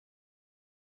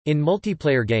In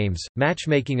multiplayer games,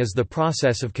 matchmaking is the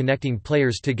process of connecting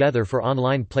players together for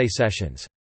online play sessions.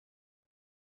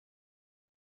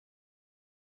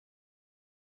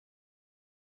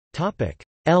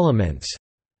 Elements.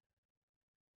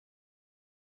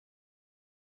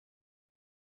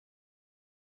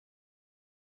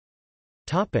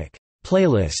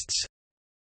 Playlists.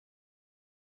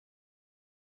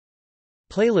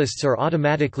 Playlists are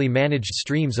automatically managed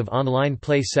streams of online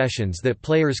play sessions that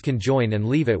players can join and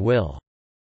leave at will.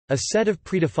 A set of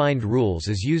predefined rules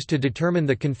is used to determine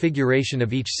the configuration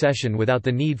of each session without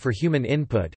the need for human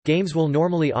input. Games will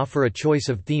normally offer a choice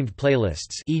of themed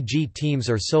playlists, e.g., teams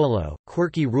or solo,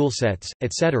 quirky rule sets,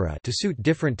 etc., to suit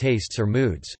different tastes or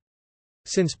moods.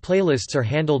 Since playlists are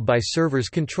handled by servers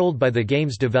controlled by the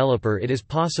game's developer, it is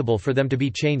possible for them to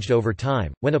be changed over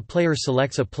time. When a player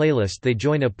selects a playlist, they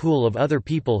join a pool of other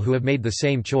people who have made the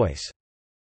same choice.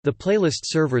 The playlist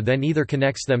server then either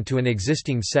connects them to an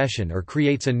existing session or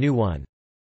creates a new one.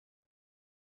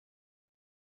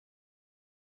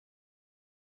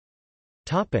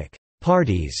 Topic: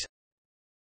 Parties.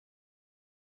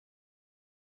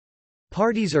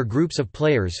 Parties are groups of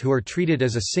players who are treated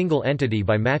as a single entity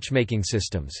by matchmaking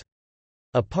systems.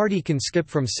 A party can skip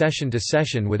from session to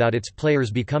session without its players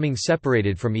becoming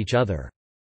separated from each other.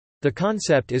 The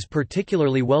concept is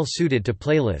particularly well suited to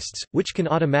playlists, which can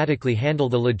automatically handle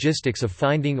the logistics of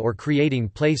finding or creating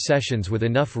play sessions with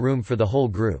enough room for the whole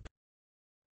group.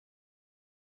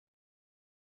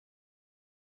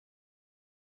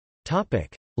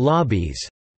 Lobbies.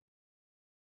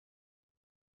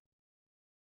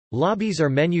 Lobbies are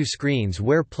menu screens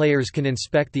where players can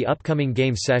inspect the upcoming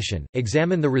game session,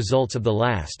 examine the results of the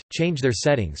last, change their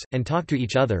settings, and talk to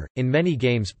each other. In many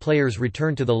games, players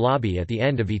return to the lobby at the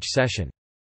end of each session.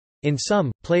 In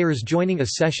some, players joining a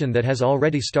session that has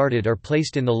already started are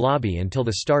placed in the lobby until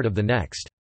the start of the next.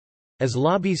 As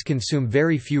lobbies consume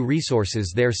very few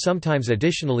resources, they are sometimes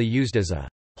additionally used as a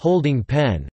holding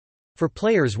pen for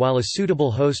players while a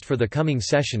suitable host for the coming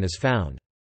session is found.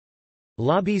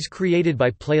 Lobbies created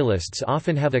by playlists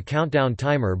often have a countdown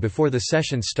timer before the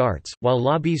session starts, while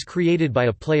lobbies created by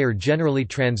a player generally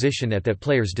transition at that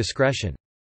player's discretion.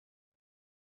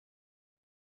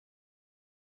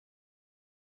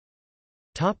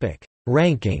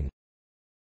 Ranking.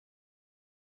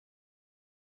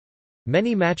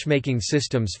 Many matchmaking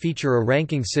systems feature a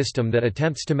ranking system that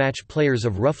attempts to match players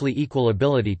of roughly equal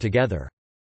ability together.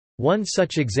 One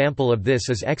such example of this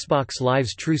is Xbox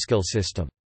Live's TrueSkill system.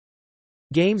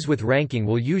 Games with ranking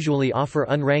will usually offer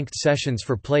unranked sessions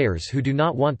for players who do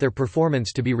not want their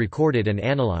performance to be recorded and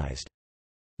analyzed.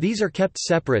 These are kept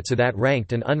separate so that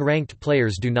ranked and unranked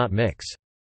players do not mix.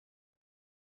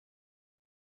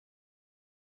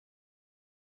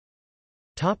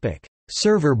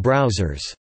 Server browsers.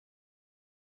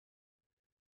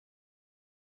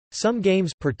 Some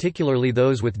games, particularly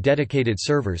those with dedicated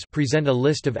servers, present a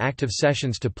list of active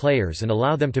sessions to players and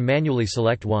allow them to manually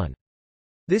select one.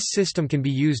 This system can be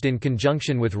used in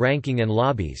conjunction with ranking and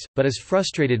lobbies, but is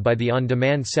frustrated by the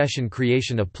on-demand session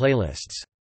creation of playlists.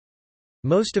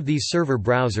 Most of these server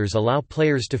browsers allow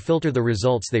players to filter the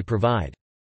results they provide.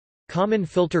 Common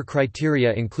filter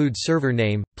criteria include server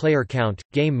name, player count,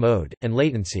 game mode, and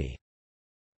latency.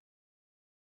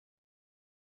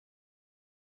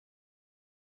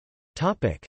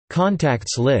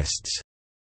 Contacts lists.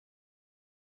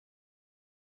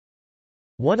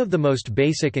 One of the most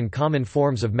basic and common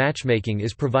forms of matchmaking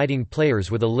is providing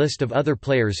players with a list of other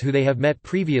players who they have met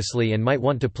previously and might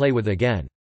want to play with again.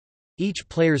 Each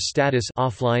player's status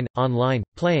offline, online,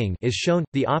 playing is shown,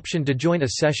 the option to join a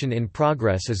session in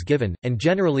progress is given, and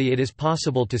generally it is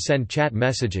possible to send chat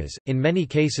messages. In many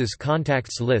cases,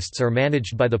 contacts lists are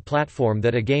managed by the platform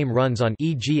that a game runs on,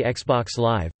 e.g. Xbox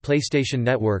Live, PlayStation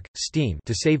Network, Steam,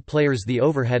 to save players the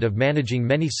overhead of managing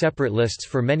many separate lists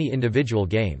for many individual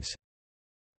games.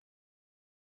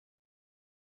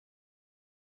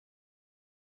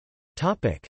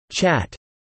 Chat.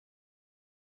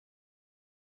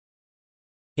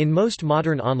 In most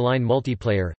modern online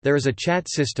multiplayer, there is a chat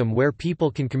system where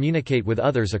people can communicate with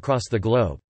others across the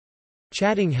globe.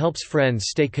 Chatting helps friends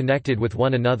stay connected with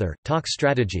one another, talk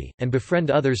strategy, and befriend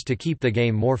others to keep the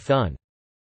game more fun.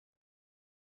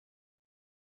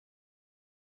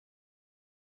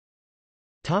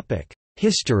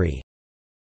 History.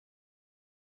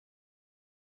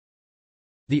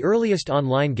 The earliest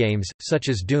online games, such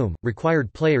as Doom,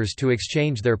 required players to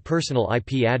exchange their personal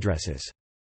IP addresses.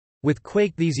 With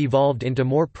Quake, these evolved into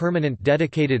more permanent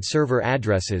dedicated server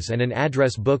addresses, and an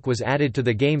address book was added to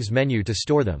the game's menu to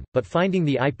store them, but finding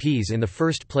the IPs in the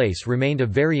first place remained a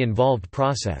very involved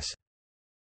process.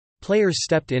 Players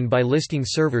stepped in by listing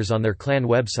servers on their clan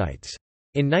websites.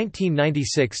 In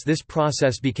 1996 this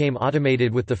process became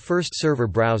automated with the first server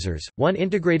browsers, one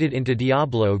integrated into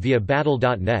Diablo via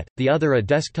Battle.net, the other a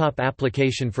desktop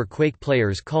application for Quake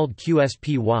players called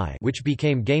QSPY, which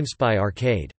became GameSpy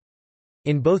Arcade.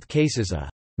 In both cases a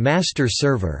master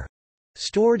server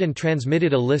stored and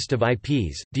transmitted a list of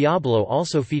IPs. Diablo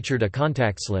also featured a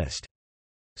contacts list.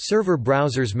 Server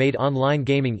browsers made online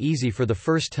gaming easy for the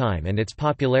first time and its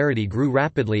popularity grew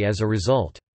rapidly as a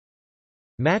result.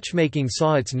 Matchmaking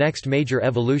saw its next major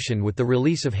evolution with the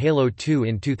release of Halo 2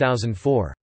 in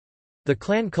 2004. The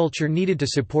clan culture needed to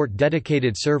support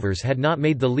dedicated servers had not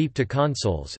made the leap to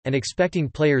consoles, and expecting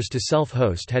players to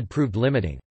self-host had proved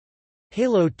limiting.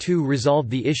 Halo 2 resolved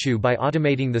the issue by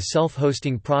automating the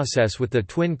self-hosting process with the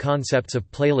twin concepts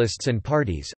of playlists and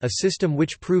parties, a system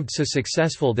which proved so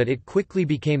successful that it quickly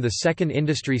became the second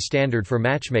industry standard for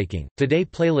matchmaking. Today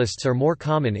playlists are more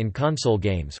common in console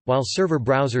games, while server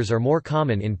browsers are more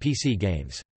common in PC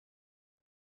games.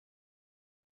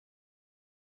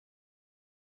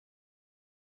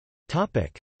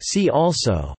 See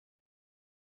also: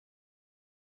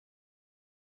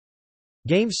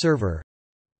 Game server,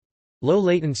 low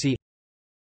latency,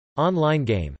 online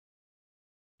game.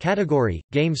 Category: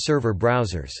 Game server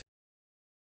browsers.